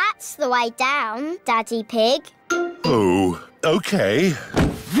 That's the way down, Daddy Pig. Oh, OK.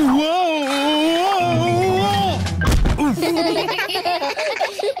 Whoa!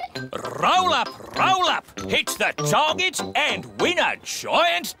 Roll up, hit the target and win a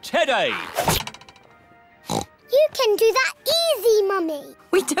giant teddy. You can do that easy, Mummy.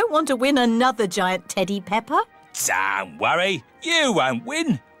 We don't want to win another giant teddy, Peppa. Don't worry, you won't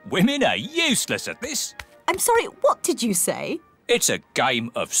win. Women are useless at this. I'm sorry, what did you say? It's a game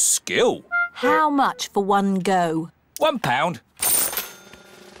of skill. How much for one go? £1.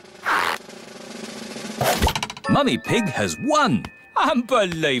 Mummy Pig has won.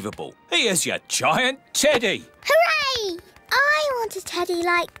 Unbelievable. Here's your giant teddy. Hooray! I want a teddy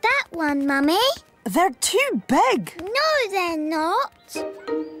like that one, Mummy. They're too big. No, they're not.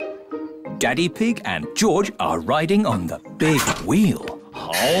 Daddy Pig and George are riding on the big wheel.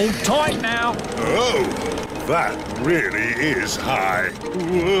 Hold tight now. Oh, that really is high.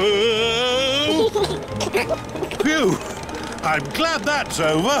 Whoa! Phew, I'm glad that's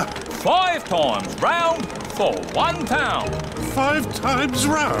over. 5 times round for £1. 5 times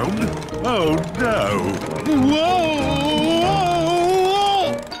round? Oh, no. Whoa!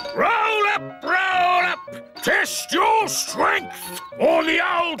 Roll up, roll up! Test your strength on the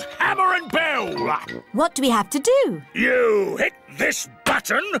old hammer and bell. What do we have to do? You hit this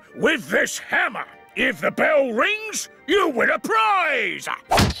button with this hammer. If the bell rings, you win a prize.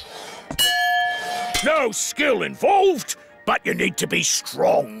 No skill involved, but you need to be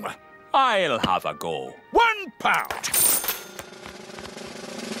strong. I'll have a go. £1.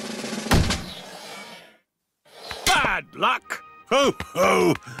 Bad luck. Ho,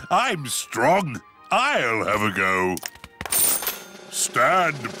 ho! I'm strong. I'll have a go.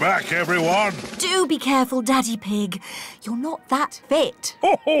 Stand back, everyone. Do be careful, Daddy Pig. You're not that fit.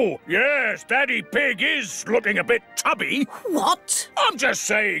 Oh, yes, Daddy Pig is looking a bit tubby. What? I'm just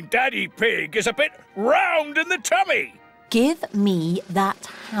saying Daddy Pig is a bit round in the tummy. Give me that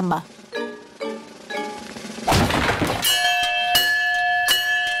hammer.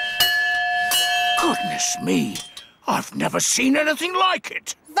 Goodness me, I've never seen anything like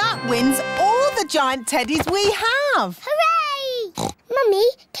it. That wins all the giant teddies we have. Hooray! Mummy,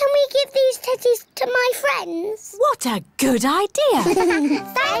 can we give these teddies to my friends? What a good idea.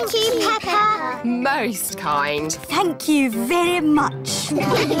 Thank you, Peppa. Most kind. Thank you very much.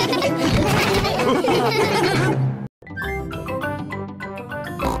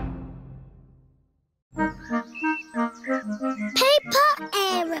 Paper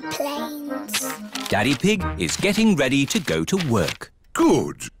aeroplanes. Daddy Pig is getting ready to go to work.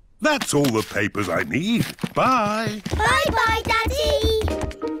 Good. That's all the papers I need. Bye. Bye-bye, Daddy.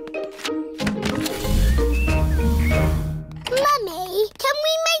 Mummy, can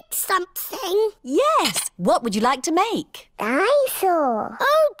we make something? Yes. What would you like to make? Dinosaur.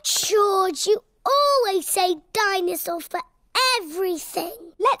 Oh, George, you always say dinosaur for everything.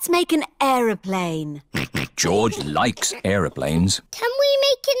 Let's make an aeroplane. George likes aeroplanes. Can we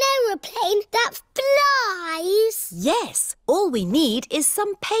make an aeroplane that flies? Yes. All we need is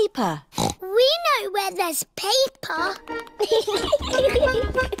some paper. We know where there's paper.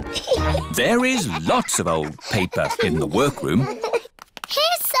 There is lots of old paper in the workroom.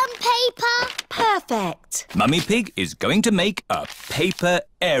 Here's some paper. Perfect. Mummy Pig is going to make a paper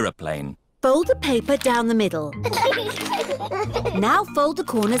aeroplane. Fold the paper down the middle. Now fold the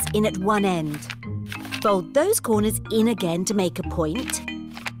corners in at one end. Fold those corners in again to make a point.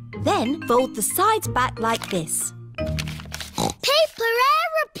 Then fold the sides back like this. Paper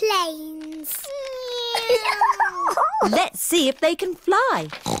aeroplanes. Let's see if they can fly.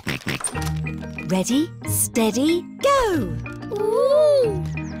 Ready, steady, go! Ooh.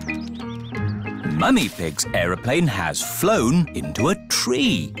 Mummy Pig's aeroplane has flown into a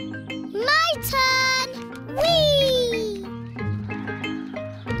tree. My turn. Whee!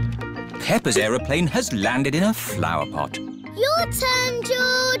 Peppa's aeroplane has landed in a flower pot. Your turn,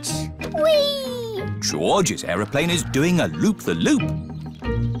 George. Whee! George's aeroplane is doing a loop-the-loop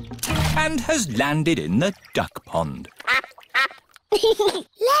and has landed in the duck pond.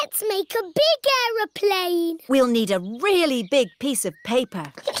 Let's make a big aeroplane. We'll need a really big piece of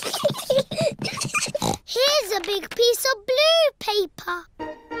paper. Here's a big piece of blue paper.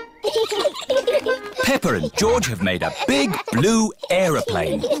 Peppa and George have made a big blue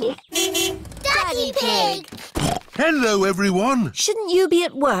aeroplane. Daddy Pig! Hello, everyone. Shouldn't you be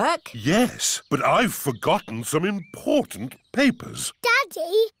at work? Yes, but I've forgotten some important papers.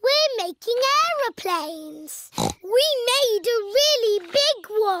 Daddy, we're making aeroplanes. We made a really big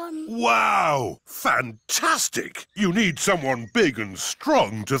one. Wow! Fantastic! You need someone big and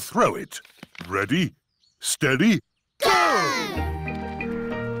strong to throw it. Ready, steady, go!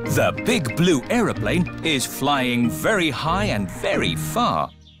 The big blue aeroplane is flying very high and very far.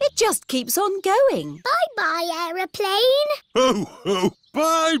 It just keeps on going. Bye-bye, aeroplane. Ho, ho,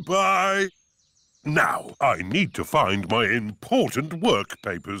 bye-bye. Now, I need to find my important work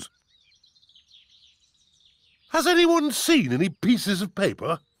papers. Has anyone seen any pieces of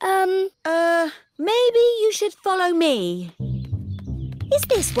paper? Maybe you should follow me. Is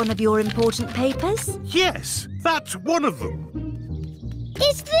this one of your important papers? Yes, that's one of them.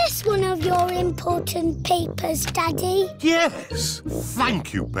 Is this one of your important papers, Daddy? Yes.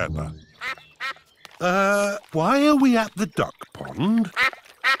 Thank you, Peppa. Why are we at the duck pond?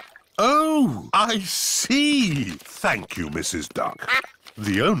 Oh, I see. Thank you, Mrs. Duck.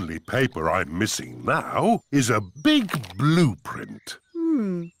 The only paper I'm missing now is a big blueprint.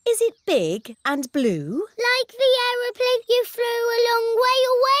 Is it big and blue? Like the aeroplane you flew a long way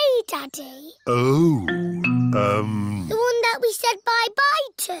away, Daddy. Oh, The one that we said bye-bye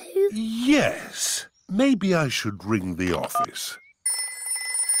to? yes. Maybe I should ring the office.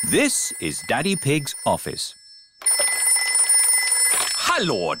 This is Daddy Pig's office.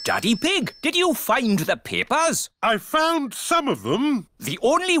 Hello, Daddy Pig. Did you find the papers? I found some of them. The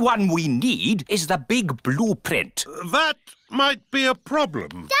only one we need is the big blueprint. That might be a problem.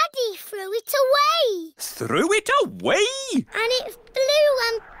 Daddy threw it away. Threw it away? And it flew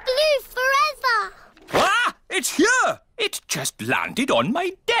and flew forever. Ah! It's here! It just landed on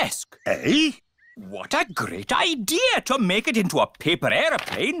my desk. Eh? What a great idea to make it into a paper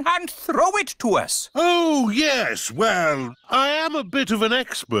aeroplane and throw it to us. Oh, yes. Well, I am a bit of an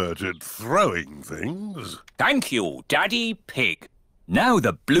expert at throwing things. Thank you, Daddy Pig. Now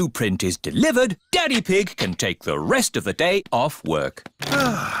the blueprint is delivered, Daddy Pig can take the rest of the day off work.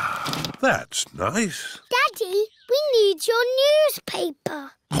 That's nice. Daddy, we need your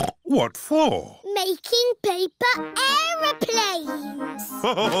newspaper. What for? Making paper aeroplanes.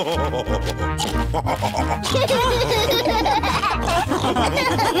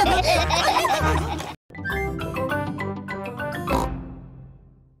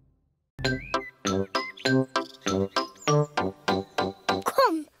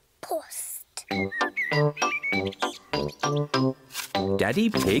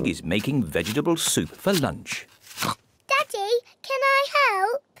 Pig is making vegetable soup for lunch. Daddy, can I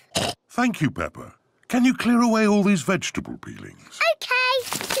help? Thank you, Peppa. Can you clear away all these vegetable peelings? OK.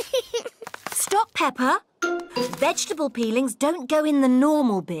 Stop, Peppa. Vegetable peelings don't go in the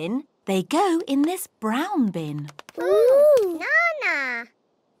normal bin. They go in this brown bin. Ooh, banana.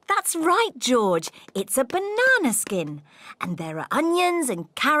 That's right, George. It's a banana skin. And there are onions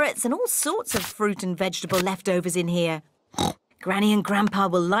and carrots and all sorts of fruit and vegetable leftovers in here. Granny and Grandpa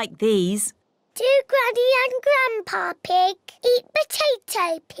will like these. Do Granny and Grandpa Pig eat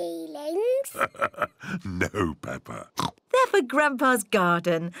potato peelings? No, Peppa. They're for Grandpa's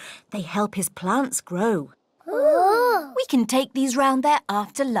garden. They help his plants grow. Oh. We can take these round there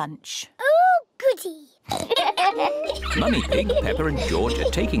after lunch. Oh, goody. Mummy Pig, Peppa and George are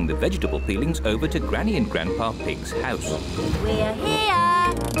taking the vegetable peelings over to Granny and Grandpa Pig's house. We're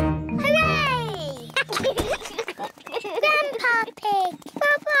here! Hooray! Grandpa Pig,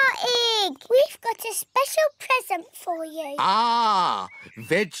 Papa Pig, we've got a special present for you. Ah,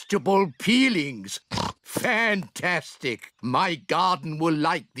 vegetable peelings. Fantastic. My garden will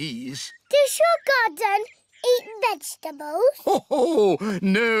like these. Does your garden eat vegetables? Oh,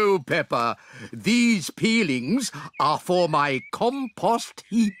 no, Peppa. These peelings are for my compost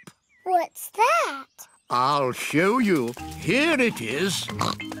heap. What's that? I'll show you. Here it is.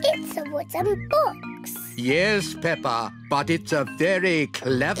 It's a wooden box. Yes, Peppa, but it's a very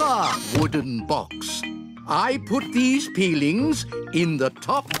clever wooden box. I put these peelings in the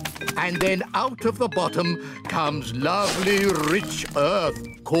top, and then out of the bottom comes lovely rich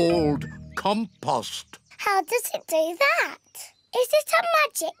earth called compost. How does it do that? Is it a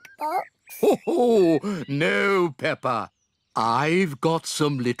magic box? Oh, no, Peppa. I've got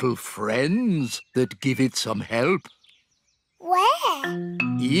some little friends that give it some help. Where?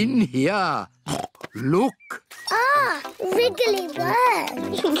 In here. Look. Ah, wriggly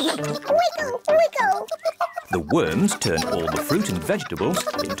worms. Wiggle, wiggle. The worms turn all the fruit and vegetables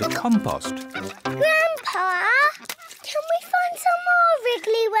into compost. Grandpa, can we find some more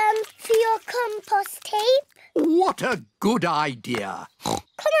wriggly worms for your compost heap? What a good idea.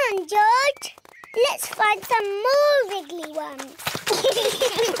 Come on, George. Let's find some more wriggly worms.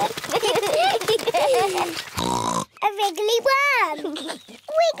 A wriggly worm.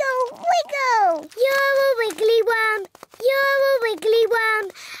 Wiggle, wiggle. You're a wiggly worm. You're a wiggly worm.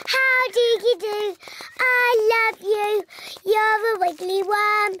 How do you do? I love you. You're a wiggly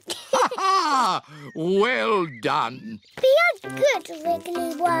worm. Ha ha! Well done. Be a good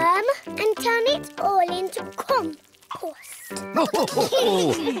wiggly worm and turn it all into compost.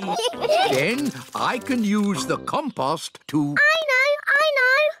 Then I can use the compost to... I know.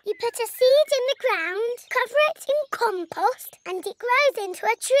 You put a seed in the ground, cover it in compost, and it grows into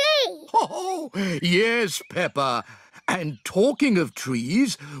a tree. Oh, yes, Peppa. And talking of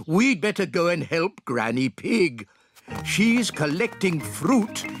trees, we'd better go and help Granny Pig. She's collecting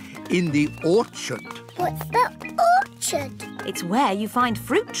fruit in the orchard. What's the orchard? It's where you find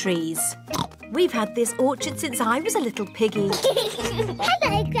fruit trees. We've had this orchard since I was a little piggy.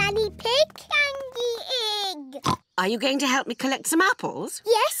 Hello, Granny Pig. Candy egg. Are you going to help me collect some apples?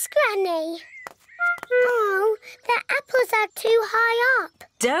 Yes, Granny. Oh, the apples are too high up.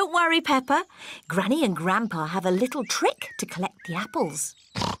 Don't worry, Peppa. Granny and Grandpa have a little trick to collect the apples.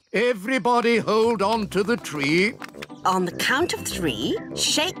 Everybody hold on to the tree. On the count of 3,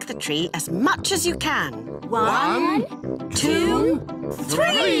 shake the tree as much as you can. 1, 2,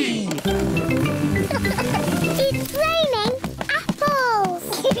 3! It's raining apples.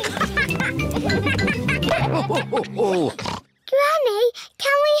 Granny,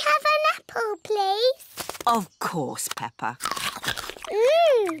 can we have an apple, please? Of course, Peppa.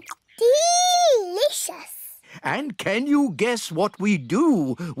 Delicious. And can you guess what we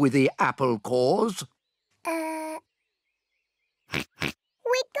do with the apple cores? Wiggle,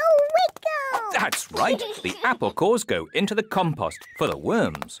 wiggle. That's right. The apple cores go into the compost for the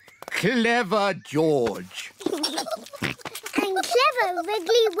worms. Clever George. And clever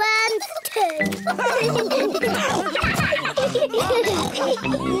wriggly worms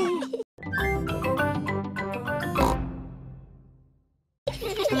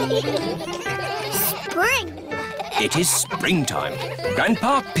Spring. It is springtime.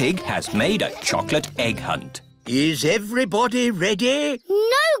 Grandpa Pig has made a chocolate egg hunt. Is everybody ready?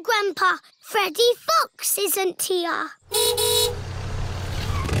 No, Grandpa. Freddy Fox isn't here.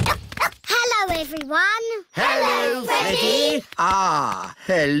 Hello, everyone. Hello, Freddy. Ah,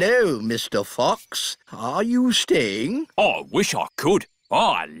 hello, Mr. Fox. Are you staying? I wish I could.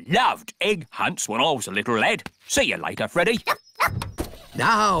 I loved egg hunts when I was a little lad. See you later, Freddy.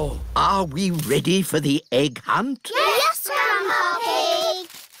 Now, are we ready for the egg hunt? Yes, Grandpa Pig.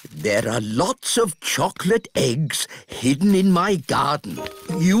 There are lots of chocolate eggs hidden in my garden.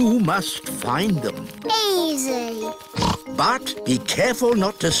 You must find them. Easy. But be careful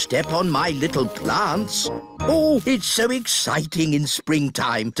not to step on my little plants. Oh, it's so exciting in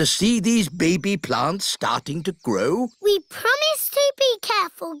springtime to see these baby plants starting to grow. We promise to be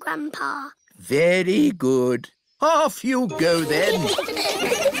careful, Grandpa. Very good. Off you go then.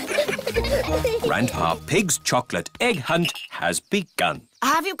 Grandpa Pig's chocolate egg hunt has begun.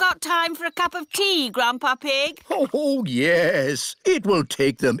 Have you got time for a cup of tea, Grandpa Pig? Oh, yes. It will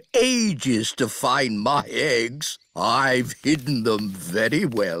take them ages to find my eggs. I've hidden them very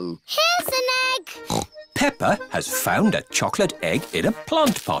well. Here's an egg. Peppa has found a chocolate egg in a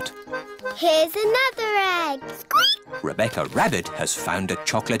plant pot. Here's another egg. Squeak. Rebecca Rabbit has found a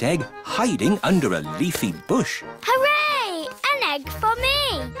chocolate egg hiding under a leafy bush. Hooray! An egg for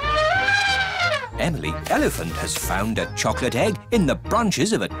me. Emily Elephant has found a chocolate egg in the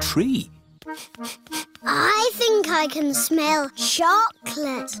branches of a tree. I think I can smell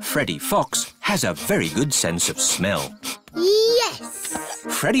chocolate. Freddy Fox has a very good sense of smell. Yes.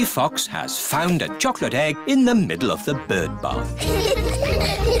 Freddy Fox has found a chocolate egg in the middle of the bird bath.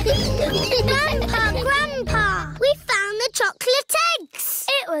 Grandpa, we found the chocolate eggs.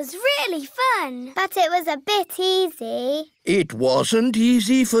 It was really fun, but it was a bit easy. It wasn't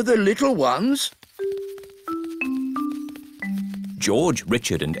easy for the little ones. George,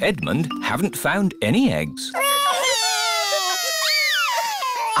 Richard and Edmund haven't found any eggs.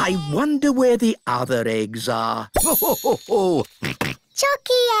 I wonder where the other eggs are.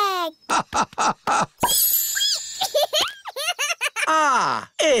 Chucky egg. Ah,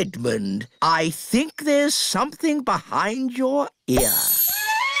 Edmund, I think there's something behind your ear.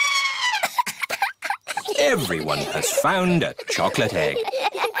 Everyone has found a chocolate egg.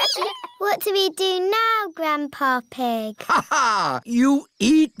 What do we do now, Grandpa Pig? Ha ha! You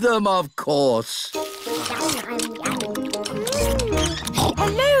eat them, of course.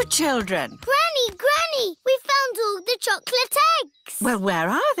 Hello, children. Granny, we found all the chocolate eggs. Well, where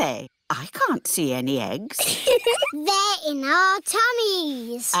are they? I can't see any eggs. They're in our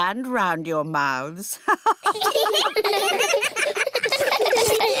tummies. And round your mouths.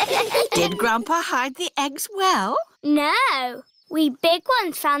 Did Grandpa hide the eggs well? No. We big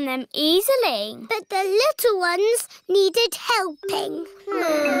ones found them easily. But the little ones needed helping.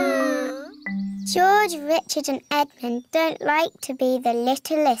 George, Richard and Edmund don't like to be the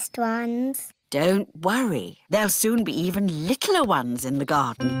littlest ones. Don't worry. There'll soon be even littler ones in the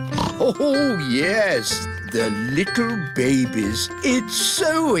garden. Oh, yes. The little babies. It's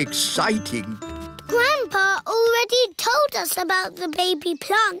so exciting. Grandpa already told us about the baby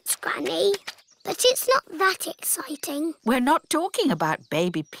plants, Granny. But it's not that exciting. We're not talking about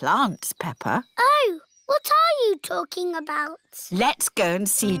baby plants, Peppa. Oh, what are you talking about? Let's go and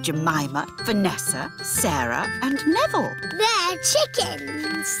see Jemima, Vanessa, Sarah and Neville. They're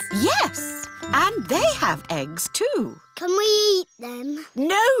chickens. Yes, and they have eggs too. Can we eat them?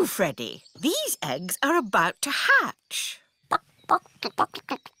 No, Freddy. These eggs are about to hatch.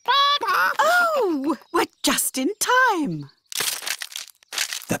 Oh, we're just in time.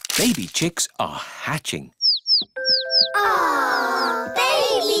 The baby chicks are hatching. Oh,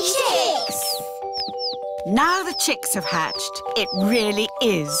 baby chicks! Now the chicks have hatched, it really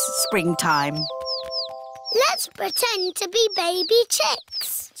is springtime. Let's pretend to be baby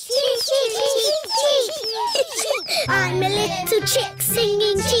chicks. Cheep, cheep, cheep, cheep. I'm a little chick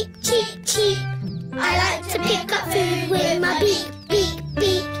singing cheep, cheep, cheep. I like to pick up food with my beak, beak,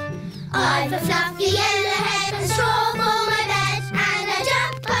 beak. I've a fluffy